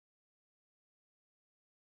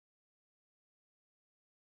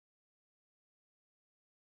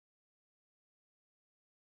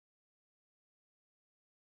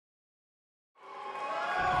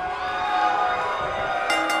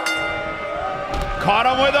Caught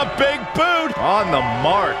him with a big boot. On the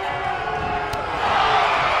mark.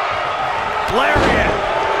 Lariat.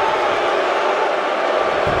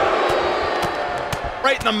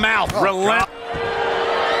 Right in the mouth. Relentless.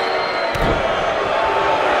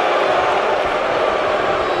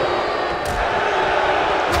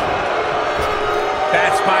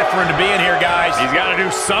 Bad spot for him to be in here, guys. He's got to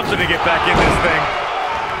do something to get back in this thing.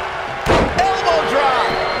 Elbow drop.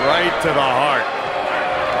 Right to the heart.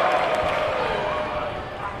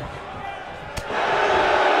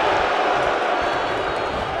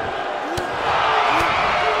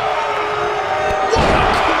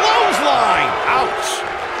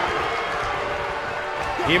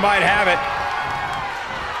 He might have it.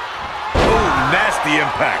 Ooh, nasty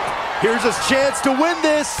impact. Here's his chance to win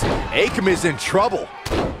this. Akam is in trouble.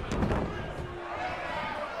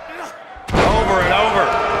 Over and over.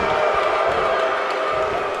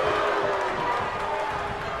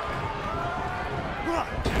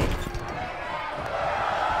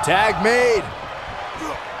 Tag made.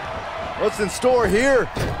 What's in store here?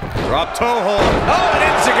 Drop toe hold. Oh, an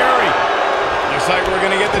enziguri. Looks like we're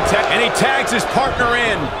going to get the tag. And he tags his partner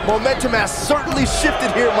in. Momentum has certainly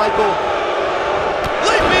shifted here, Michael.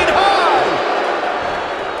 Leaping high!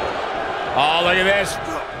 Oh, look at this.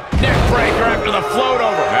 Neck breaker after the float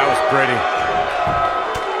over. That was pretty.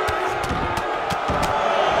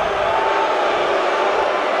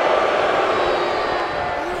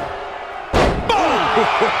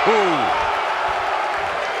 Boom!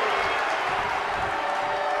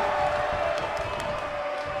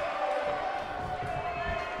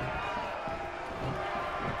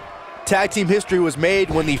 Tag team history was made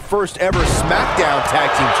when the first ever SmackDown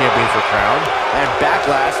Tag Team Champions were crowned at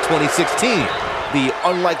Backlash 2016. The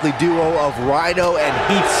unlikely duo of Rhino and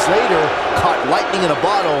Heath Slater caught lightning in a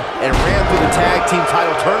bottle and ran through the tag team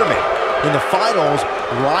title tournament. In the finals,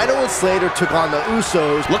 Rhino and Slater took on the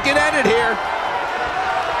Usos. Looking at it here.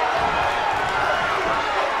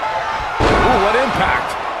 Ooh, what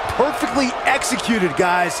impact. Perfectly executed,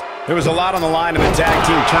 guys. There was a lot on the line in the tag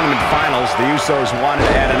team tournament finals. The Usos wanted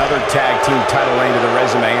to add another tag team title reign to their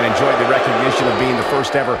resume and enjoyed the recognition of being the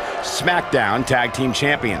first ever SmackDown Tag Team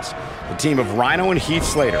Champions. The team of Rhino and Heath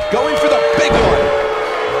Slater going for the big one.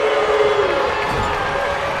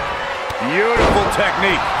 Beautiful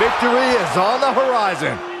technique. Victory is on the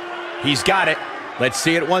horizon. He's got it. Let's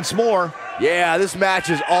see it once more. Yeah, this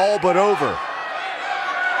match is all but over.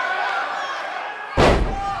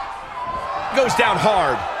 Goes down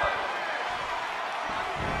hard.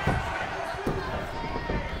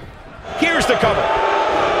 Here's the cover.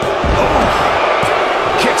 Oh.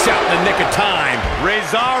 Kicks out in the nick of time.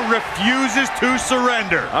 Rezar refuses to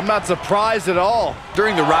surrender. I'm not surprised at all.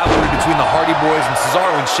 During the rivalry between the Hardy Boys and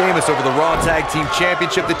Cesaro and Sheamus over the Raw Tag Team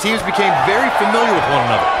Championship, the teams became very familiar with one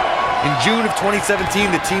another. In June of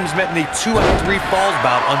 2017, the teams met in a 2 out of 3 falls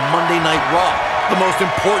bout on Monday Night Raw. The most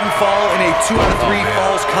important fall in a 2 out of 3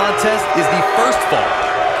 falls contest is the first fall.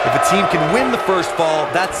 If a team can win the first fall,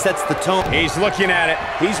 that sets the tone. He's looking at it.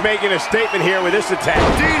 He's making a statement here with this attack.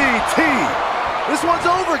 DDT! This one's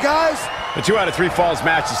over, guys. The 2 out of 3 falls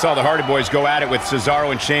match that saw the Hardy Boys go at it with Cesaro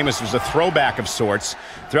and Sheamus was a throwback of sorts.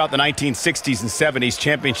 Throughout the 1960s and 70s,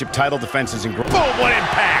 championship title defenses and... Boom, what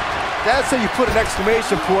impact! That's how you put an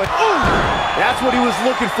exclamation point. Ooh! That's what he was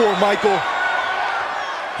looking for, Michael.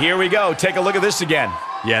 Here we go. Take a look at this again.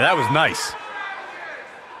 Yeah, that was nice.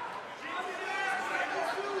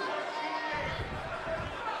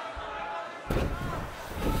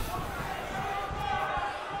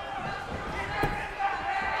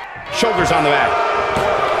 Shoulders on the back.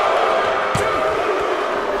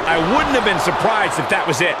 I wouldn't have been surprised if that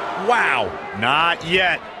was it. Wow. Not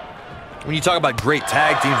yet. When you talk about great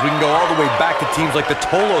tag teams, we can go all the way back to teams like the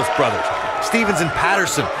Tolos brothers, Stevens and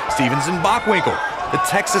Patterson, Stevens and Bockwinkel, the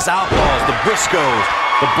Texas Outlaws, the Briscoes,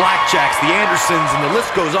 the Blackjacks, the Andersons, and the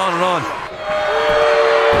list goes on and on.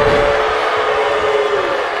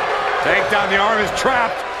 Takedown, the arm is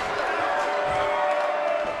trapped.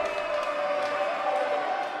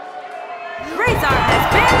 Rezar has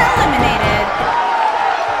been eliminated.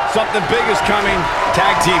 Something big is coming.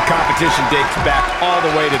 Tag team competition dates back all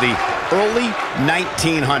the way to the early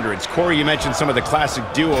 1900s. Corey, you mentioned some of the classic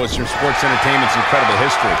duos from sports entertainment's incredible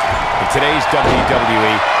history. In today's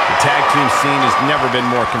WWE, the tag team scene has never been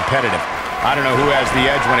more competitive. I don't know who has the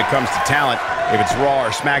edge when it comes to talent, if it's Raw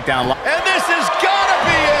or SmackDown. And this has gotta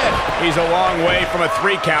be it! He's a long way from a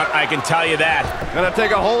 3 count, I can tell you that. Gonna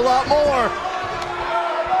take a whole lot more.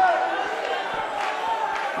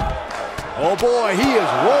 Oh boy, he is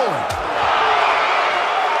rolling.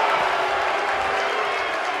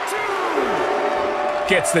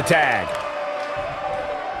 Gets the tag.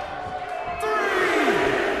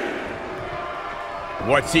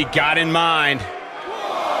 What's he got in mind?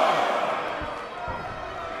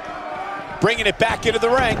 Bringing it back into the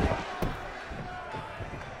ring.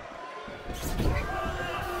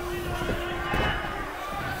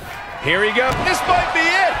 Here he goes. This might be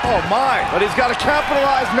it. Oh, my. But he's got to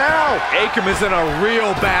capitalize now. Akam is in a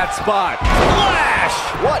real bad spot. Flash!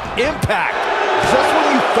 What impact. Just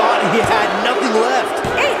when you thought he had nothing left.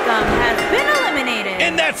 Akam has been eliminated.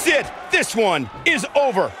 And that's it. This one is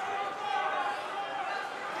over.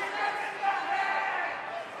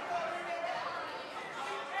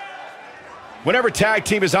 Whenever tag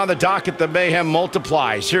team is on the docket, the mayhem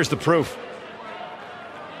multiplies. Here's the proof.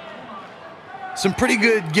 Some pretty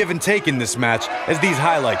good give and take in this match, as these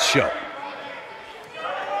highlights show.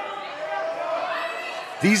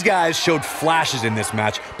 These guys showed flashes in this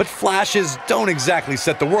match, but flashes don't exactly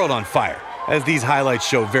set the world on fire, as these highlights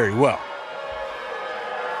show very well.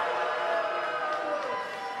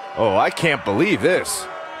 Oh, I can't believe this.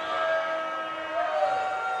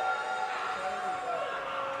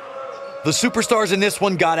 The superstars in this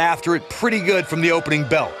one got after it pretty good from the opening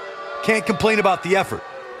bell. Can't complain about the effort,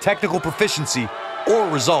 technical proficiency, or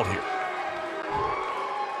result here.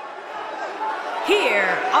 Here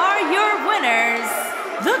are your winners,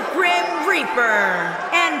 the Grim Reaper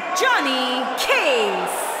and Johnny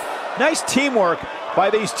Case. Nice teamwork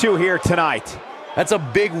by these two here tonight. That's a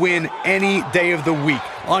big win any day of the week,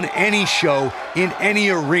 on any show, in any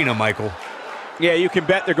arena, Michael. Yeah, you can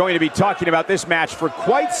bet they're going to be talking about this match for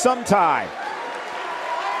quite some time.